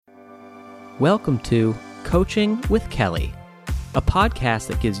Welcome to Coaching with Kelly, a podcast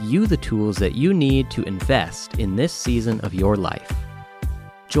that gives you the tools that you need to invest in this season of your life.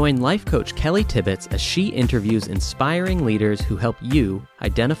 Join life coach Kelly Tibbetts as she interviews inspiring leaders who help you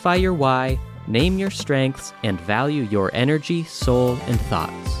identify your why, name your strengths, and value your energy, soul, and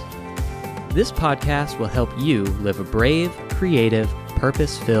thoughts. This podcast will help you live a brave, creative,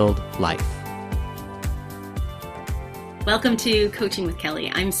 purpose-filled life. Welcome to Coaching with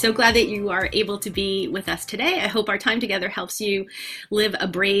Kelly. I'm so glad that you are able to be with us today. I hope our time together helps you live a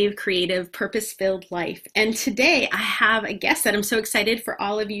brave, creative, purpose-filled life. And today I have a guest that I'm so excited for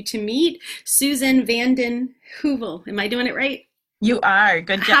all of you to meet, Susan Vanden Heuvel. Am I doing it right? You are.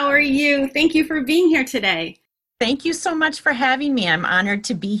 Good job. How are you? Thank you for being here today. Thank you so much for having me. I'm honored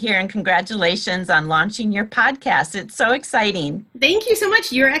to be here, and congratulations on launching your podcast. It's so exciting. Thank you so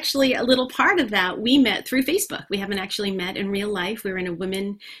much. You're actually a little part of that. We met through Facebook. We haven't actually met in real life. We were in a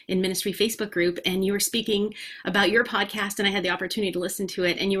Women in Ministry Facebook group, and you were speaking about your podcast, and I had the opportunity to listen to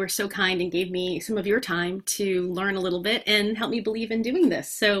it, and you were so kind and gave me some of your time to learn a little bit and help me believe in doing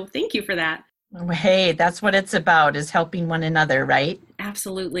this. So thank you for that. Hey, that's what it's about, is helping one another, right?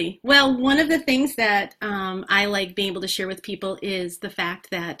 Absolutely. Well, one of the things that I like being able to share with people is the fact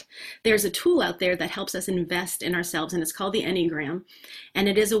that there's a tool out there that helps us invest in ourselves, and it's called the Enneagram. And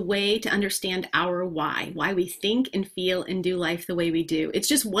it is a way to understand our why we think and feel and do life the way we do. It's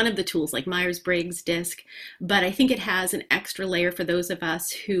just one of the tools, like Myers-Briggs DISC, but I think it has an extra layer for those of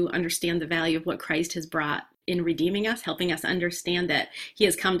us who understand the value of what Christ has brought in redeeming us, helping us understand that he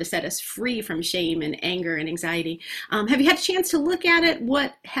has come to set us free from shame and anger and anxiety. Have you had a chance to look at it?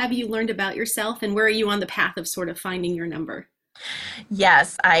 What have you learned about yourself, and where are you on the path of sort of finding your number?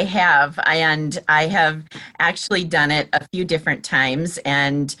 Yes, I have. And I have actually done it a few different times,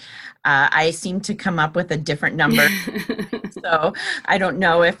 and I seem to come up with a different number. So I don't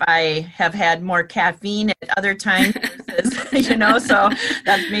know if I have had more caffeine at other times versus, so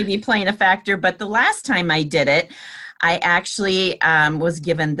that's maybe playing a factor. But the last time I did it, I actually was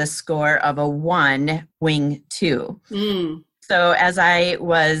given the score of a 1, wing 2. So as I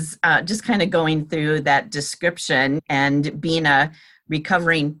was just kind of going through that description and being a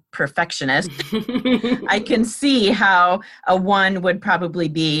recovering perfectionist, I can see how a 1 would probably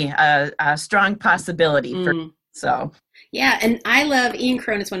be a strong possibility for me. So. Yeah, and I love Ian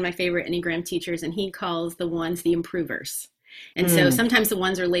Cron is one of my favorite Enneagram teachers, and he calls the 1s the improvers. And so sometimes the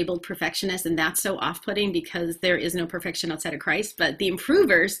 1s are labeled perfectionists, and that's so off-putting because there is no perfection outside of Christ. But the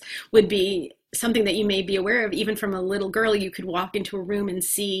improvers would be something that you may be aware of. Even from a little girl, you could walk into a room and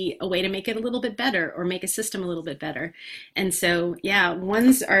see a way to make it a little bit better or make a system a little bit better. And so, yeah,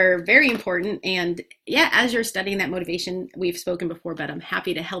 1s are very important. And yeah, as you're studying that motivation, we've spoken before, but I'm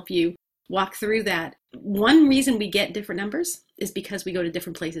happy to help you walk through that. One reason we get different numbers is because we go to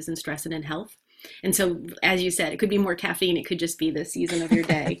different places in stress and in health. And so, as you said, it could be more caffeine. It could just be the season of your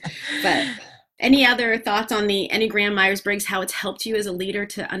day. But any other thoughts on the Enneagram, Myers-Briggs, how it's helped you as a leader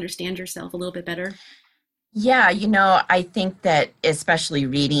to understand yourself a little bit better? Yeah, I think that especially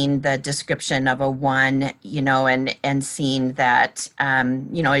reading the description of a 1, and seeing that,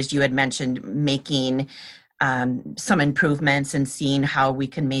 as you had mentioned, making some improvements and seeing how we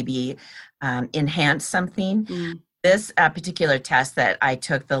can maybe enhance something. This particular test that I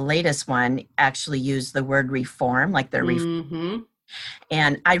took, the latest one, actually used the word reform, like the reform.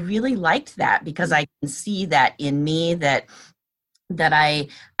 And I really liked that because I can see that in me, that I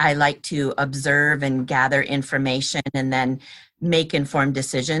like to observe and gather information and then make informed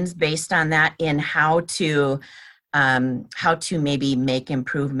decisions based on that, in how to maybe make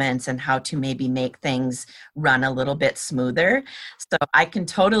improvements and how to maybe make things run a little bit smoother. So I can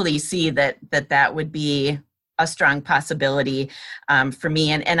totally see that would be a strong possibility for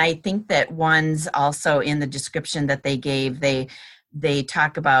me. And I think that 1s also, in the description that they gave, they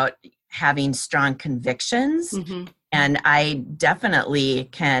talk about having strong convictions. And I definitely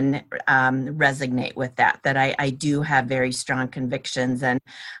can resonate with that I do have very strong convictions, and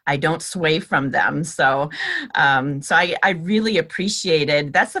I don't sway from them. So I really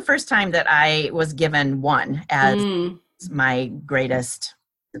appreciated, that's the first time that I was given 1 as my greatest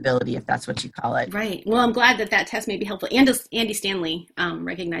ability, if that's what you call it. Right. Well, I'm glad that test may be helpful. Andy Stanley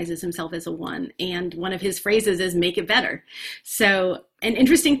recognizes himself as a 1, and one of his phrases is "make it better." So an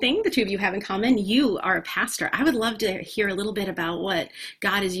interesting thing the two of you have in common, you are a pastor. I would love to hear a little bit about what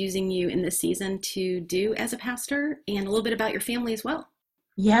God is using you in this season to do as a pastor, and a little bit about your family as well.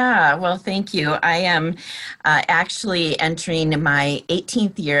 Yeah, well, thank you. I am actually entering my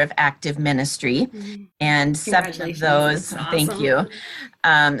 18th year of active ministry, and 7 of those, awesome. Thank you.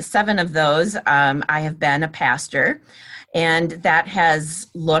 7 of those, I have been a pastor, and that has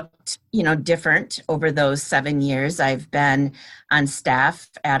looked different over those 7 years. I've been on staff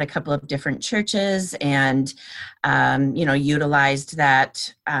at a couple of different churches and, utilized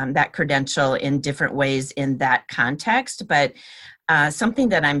that credential in different ways in that context. But something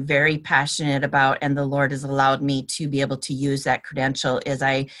that I'm very passionate about, and the Lord has allowed me to be able to use that credential, is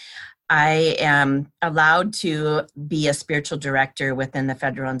I am allowed to be a spiritual director within the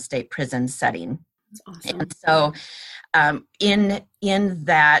federal and state prison setting. That's awesome. And so in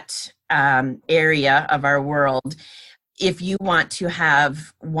that area of our world, if you want to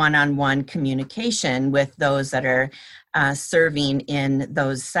have one-on-one communication with those that are serving in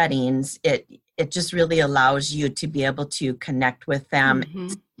those settings, it just really allows you to be able to connect with them,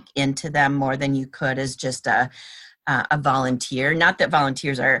 speak into them more than you could as just a volunteer. Not that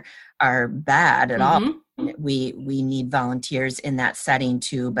volunteers are bad at all. We need volunteers in that setting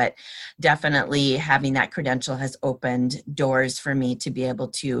too, but definitely having that credential has opened doors for me to be able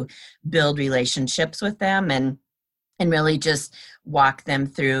to build relationships with them and really just walk them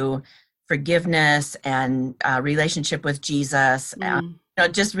through forgiveness and relationship with Jesus.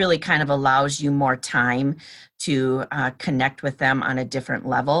 It just really kind of allows you more time to connect with them on a different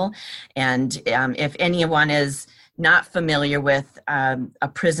level. And if anyone is not familiar with a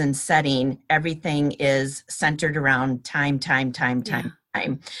prison setting, everything is centered around time.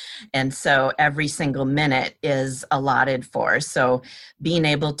 And so every single minute is allotted for. So being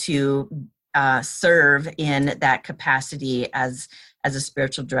able to serve in that capacity as a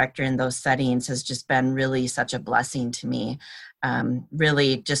spiritual director in those settings has just been really such a blessing to me.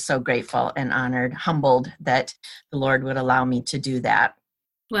 Really just so grateful and honored, humbled that the Lord would allow me to do that.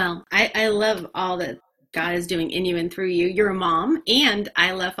 Well, I love all that God is doing in you and through you. You're a mom, and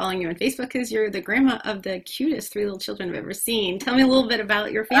I love following you on Facebook because you're the grandma of the cutest 3 little children I've ever seen. Tell me a little bit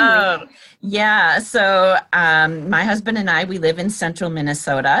about your family. Oh, yeah. So my husband and I, we live in central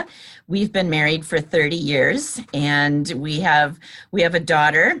Minnesota. We've been married for 30 years, and we have a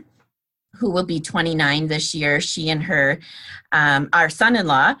daughter who will be 29 this year. She and her, our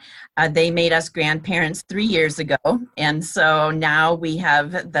son-in-law, they made us grandparents 3 years ago. And so now we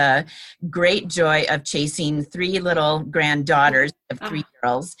have the great joy of chasing 3 little granddaughters of 3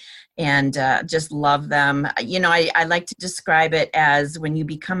 girls and just love them. I like to describe it as when you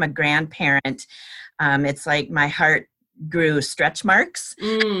become a grandparent, it's like my heart grew stretch marks.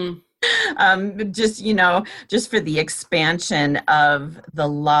 Just for the expansion of the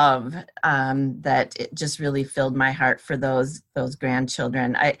love that it just really filled my heart for those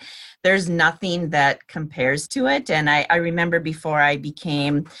grandchildren. There's nothing that compares to it. And I remember before I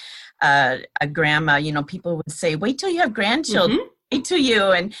became a grandma, people would say, wait till you have grandchildren. Wait till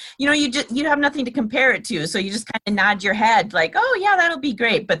you, and you have nothing to compare it to. So you just kind of nod your head like, oh yeah, that'll be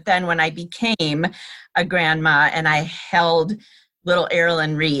great. But then when I became a grandma and I held little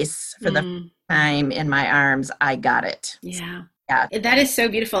Erilyn Reese for the first time in my arms, I got it. Yeah. That is so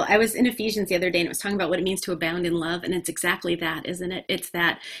beautiful. I was in Ephesians the other day and it was talking about what it means to abound in love. And it's exactly that, isn't it? It's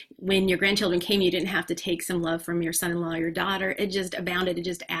that when your grandchildren came, you didn't have to take some love from your son-in-law or your daughter. It just abounded. It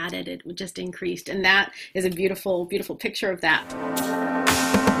just added. It just increased. And that is a beautiful, beautiful picture of that.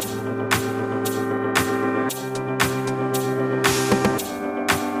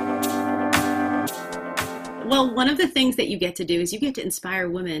 Well, one of the things that you get to do is you get to inspire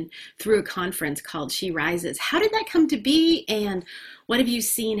women through a conference called She Rises. How did that come to be, and what have you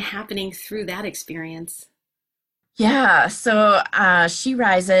seen happening through that experience? Yeah, so She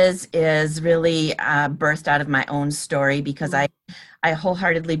Rises is really birthed out of my own story because I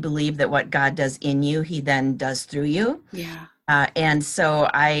wholeheartedly believe that what God does in you, he then does through you. Yeah. And so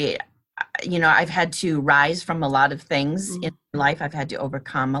I've had to rise from a lot of things in life. I've had to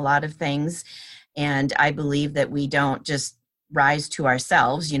overcome a lot of things. And I believe that we don't just rise to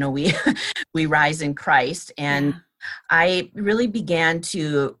ourselves, we rise in Christ. And I really began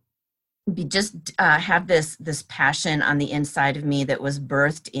to have this passion on the inside of me that was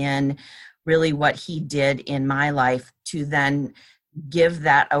birthed in really what he did in my life to then give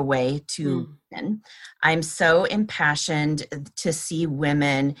that away to women. I'm so impassioned to see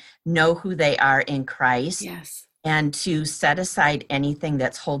women know who they are in Christ. Yes. And to set aside anything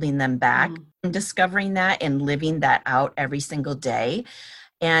that's holding them back, and discovering that and living that out every single day.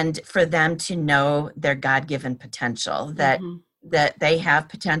 And for them to know their God-given potential, that they have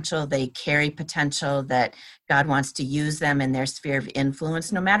potential, they carry potential, that God wants to use them in their sphere of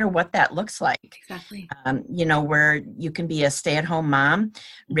influence, no matter what that looks like. Exactly. Where you can be a stay-at-home mom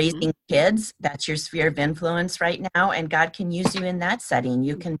raising kids, that's your sphere of influence right now, and God can use you in that setting.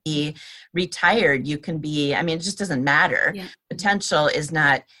 You can be retired, you can be, it just doesn't matter. Yeah. Potential is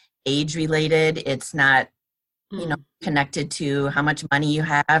not age-related, it's not connected to how much money you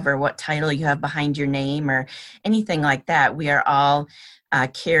have or what title you have behind your name or anything like that. We are all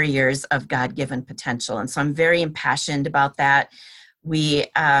carriers of God-given potential. And so I'm very impassioned about that. We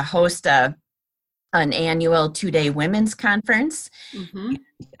host an annual 2-day women's conference. Mm-hmm.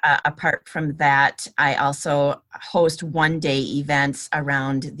 Apart from that, I also host 1-day events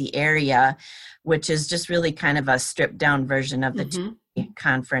around the area, which is just really kind of a stripped down version of the Mm-hmm.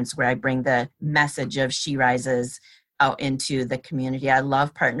 conference where I bring the message of She Rises out into the community. I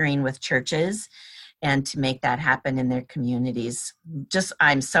love partnering with churches and to make that happen in their communities.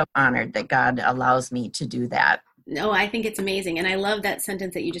 I'm so honored that God allows me to do that. No, I think it's amazing. And I love that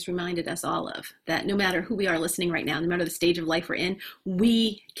sentence that you just reminded us all of, that no matter who we are listening right now, no matter the stage of life we're in,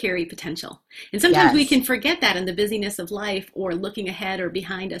 we carry potential. And sometimes we can forget that in the busyness of life, or looking ahead or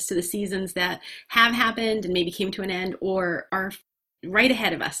behind us to the seasons that have happened and maybe came to an end or are right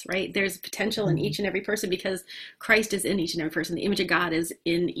ahead of us, right? There's potential in each and every person because Christ is in each and every person. The image of God is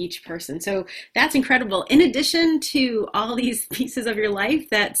in each person. So that's incredible. In addition to all these pieces of your life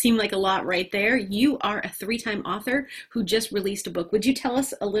that seem like a lot right there, you are a 3-time author who just released a book. Would you tell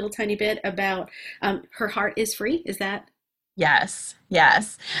us a little tiny bit about Her Heart is Free? Is that? Yes.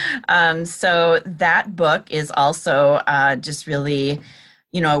 So that book is also just really,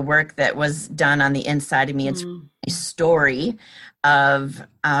 a work that was done on the inside of me. It's a story of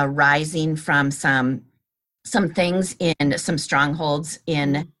rising from some things in some strongholds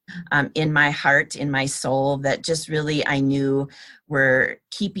in my heart, in my soul, that just really I knew were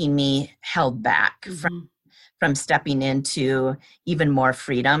keeping me held back from stepping into even more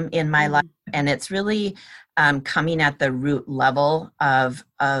freedom in my life. And it's really coming at the root level of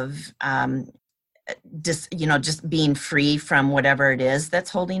just being free from whatever it is that's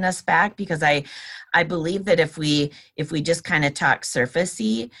holding us back. Because I believe that if we just kind of talk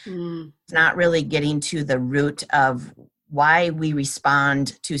surfacey, it's not really getting to the root of why we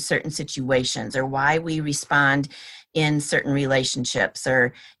respond to certain situations or why we respond in certain relationships,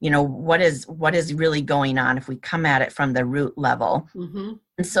 or what is really going on if we come at it from the root level.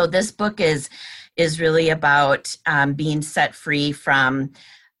 And so this book is really about being set free from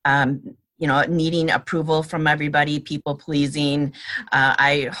needing approval from everybody, people pleasing.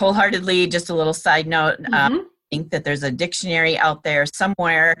 I wholeheartedly, just a little side note, think that there's a dictionary out there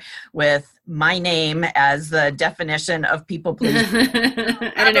somewhere with my name as the definition of people pleasing.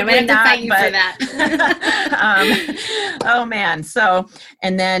 I don't know, I have to fight you for that. Oh man. So,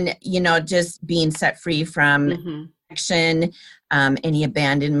 and then, just being set free from action, any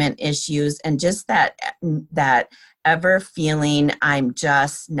abandonment issues, and just that ever feeling I'm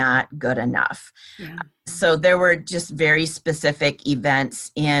just not good enough. Yeah. So there were just very specific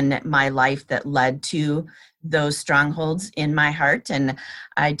events in my life that led to those strongholds in my heart. And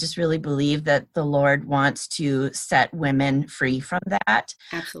I just really believe that the Lord wants to set women free from that.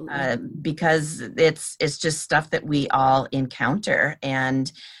 Absolutely. Because it's just stuff that we all encounter.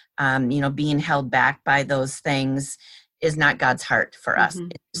 And, being held back by those things is not God's heart for us.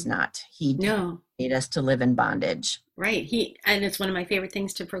 It's not. He made us to live in bondage. Right. And it's one of my favorite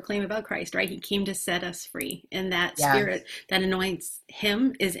things to proclaim about Christ, right? He came to set us free. And that spirit that anoints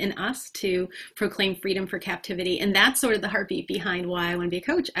him is in us to proclaim freedom for captivity. And that's sort of the heartbeat behind why I want to be a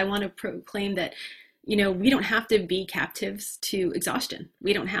coach. I want to proclaim that, we don't have to be captives to exhaustion.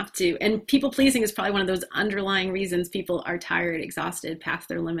 We don't have to. And people pleasing is probably one of those underlying reasons people are tired, exhausted, past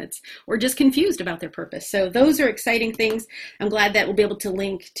their limits, or just confused about their purpose. So those are exciting things. I'm glad that we'll be able to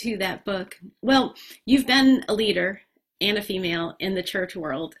link to that book. Well, you've been a leader and a female in the church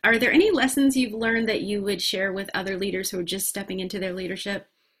world. Are there any lessons you've learned that you would share with other leaders who are just stepping into their leadership?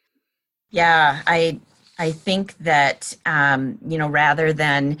 Yeah, I think that, rather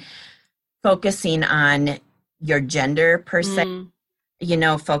than focusing on your gender per se,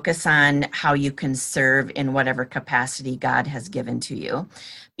 focus on how you can serve in whatever capacity God has given to you.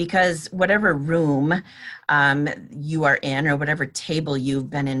 Because whatever room you are in, or whatever table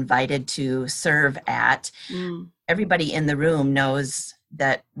you've been invited to serve at, everybody in the room knows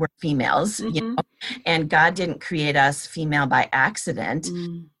that we're females, and God didn't create us female by accident.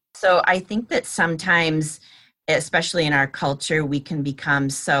 So I think that sometimes, especially in our culture, we can become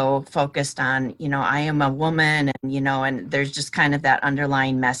so focused on, I am a woman, and, and there's just kind of that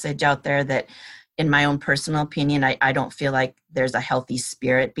underlying message out there that, in my own personal opinion, I don't feel like there's a healthy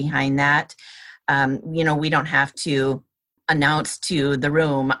spirit behind that. We don't have to announce to the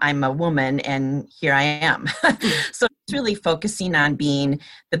room, I'm a woman and here I am. So it's really focusing on being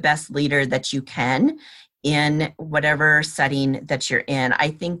the best leader that you can in whatever setting that you're in. I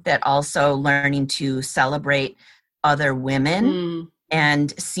think that also learning to celebrate other women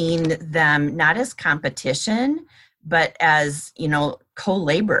and seeing them not as competition, but as,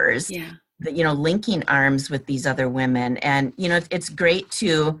 co-laborers, linking arms with these other women. And, it's great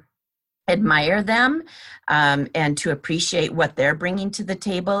to admire them and to appreciate what they're bringing to the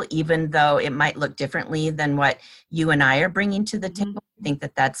table, even though it might look differently than what you and I are bringing to the table. I think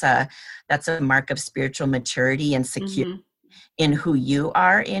that that's a mark of spiritual maturity and security in who you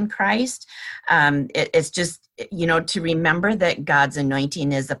are in Christ. It's just, to remember that God's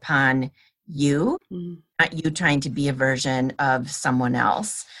anointing is upon you, not you trying to be a version of someone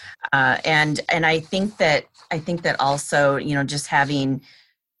else. And I think that also, just having,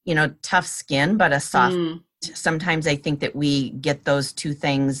 tough skin, but a soft, sometimes I think that we get those two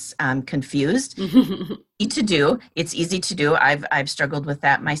things confused. It's easy to do. I've struggled with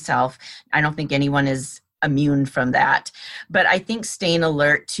that myself. I don't think anyone is immune from that. But I think staying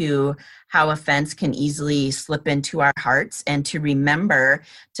alert to how offense can easily slip into our hearts, and to remember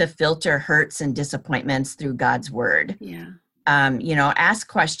to filter hurts and disappointments through God's word. Yeah. Ask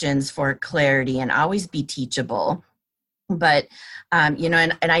questions for clarity and always be teachable. But,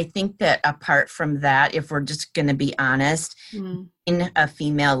 and I think that apart from that, if we're just going to be honest, being a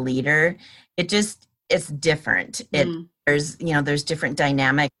female leader, it's different. There's different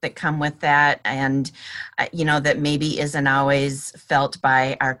dynamics that come with that, and that maybe isn't always felt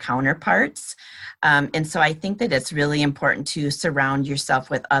by our counterparts. And so I think that it's really important to surround yourself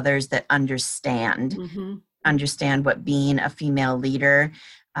with others that understand what being a female leader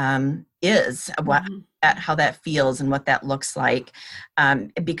is, how that feels and what that looks like.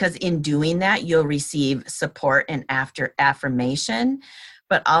 Because in doing that, you'll receive support and affirmation,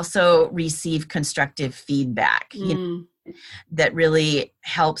 but also receive constructive feedback. That really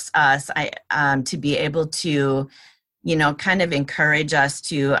helps us to be able to, kind of encourage us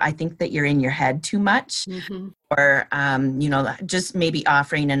to, I think that you're in your head too much, or, just maybe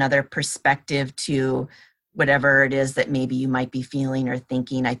offering another perspective to whatever it is that maybe you might be feeling or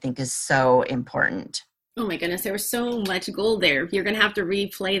thinking, I think is so important. Oh my goodness, there was so much gold there. You're going to have to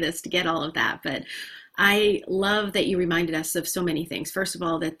replay this to get all of that. But I love that you reminded us of so many things. First of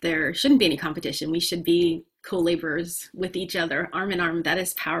all, that there shouldn't be any competition. We should be co-laborers with each other, arm in arm. That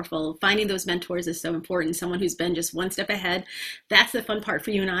is powerful. Finding those mentors is so important. Someone who's been just one step ahead. That's the fun part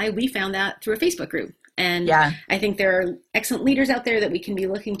for you and I. We found that through a Facebook group. And I think there are excellent leaders out there that we can be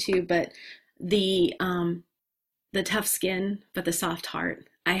looking to, but the tough skin, but the soft heart.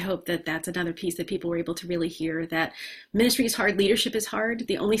 I hope that that's another piece that people were able to really hear, that ministry is hard, leadership is hard.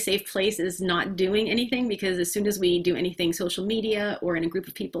 The only safe place is not doing anything, because as soon as we do anything social media or in a group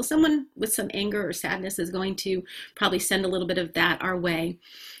of people, someone with some anger or sadness is going to probably send a little bit of that our way.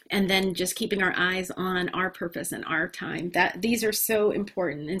 And then just keeping our eyes on our purpose and our time. These are so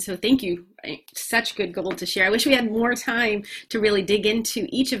important. And so thank you. Such good gold to share. I wish we had more time to really dig into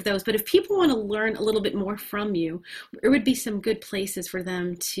each of those. But if people want to learn a little bit more from you, there would be some good places for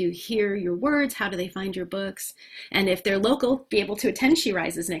them to hear your words. How do they find your books? And if they're local, be able to attend She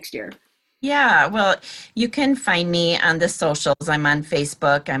Rises next year. Yeah, well, you can find me on the socials. I'm on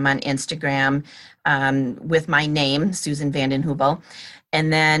Facebook. I'm on Instagram with my name, Susan Vanden Heuvel.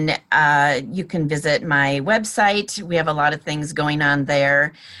 And then you can visit my website. We have a lot of things going on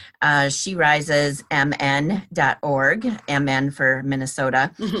there. SheRisesMN.org, MN for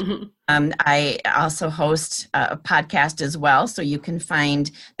Minnesota. I also host a podcast as well. So you can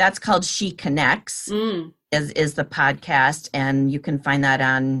find, that's called She Connects, is the podcast. And you can find that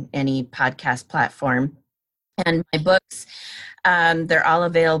on any podcast platform. And my books, they're all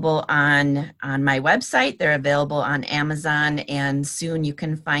available on my website. They're available on Amazon, and soon you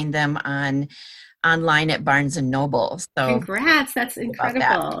can find them online at Barnes & Noble. So congrats, that's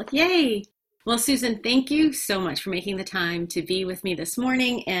incredible. Yay. Well, Susan, thank you so much for making the time to be with me this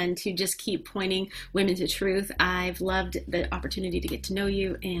morning and to just keep pointing women to truth. I've loved the opportunity to get to know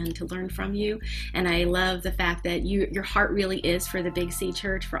you and to learn from you. And I love the fact that your heart really is for the Big C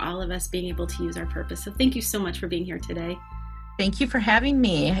Church, for all of us being able to use our purpose. So thank you so much for being here today. Thank you for having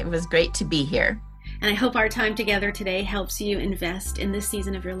me. It was great to be here. And I hope our time together today helps you invest in this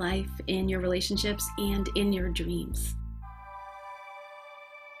season of your life, in your relationships, and in your dreams.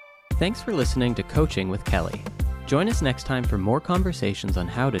 Thanks for listening to Coaching with Kelly. Join us next time for more conversations on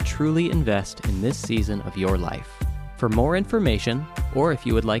how to truly invest in this season of your life. For more information, or if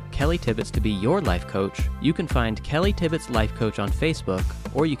you would like Kelly Tibbetts to be your life coach, you can find Kelly Tibbetts Life Coach on Facebook,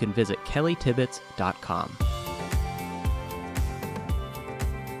 or you can visit kellytibbetts.com.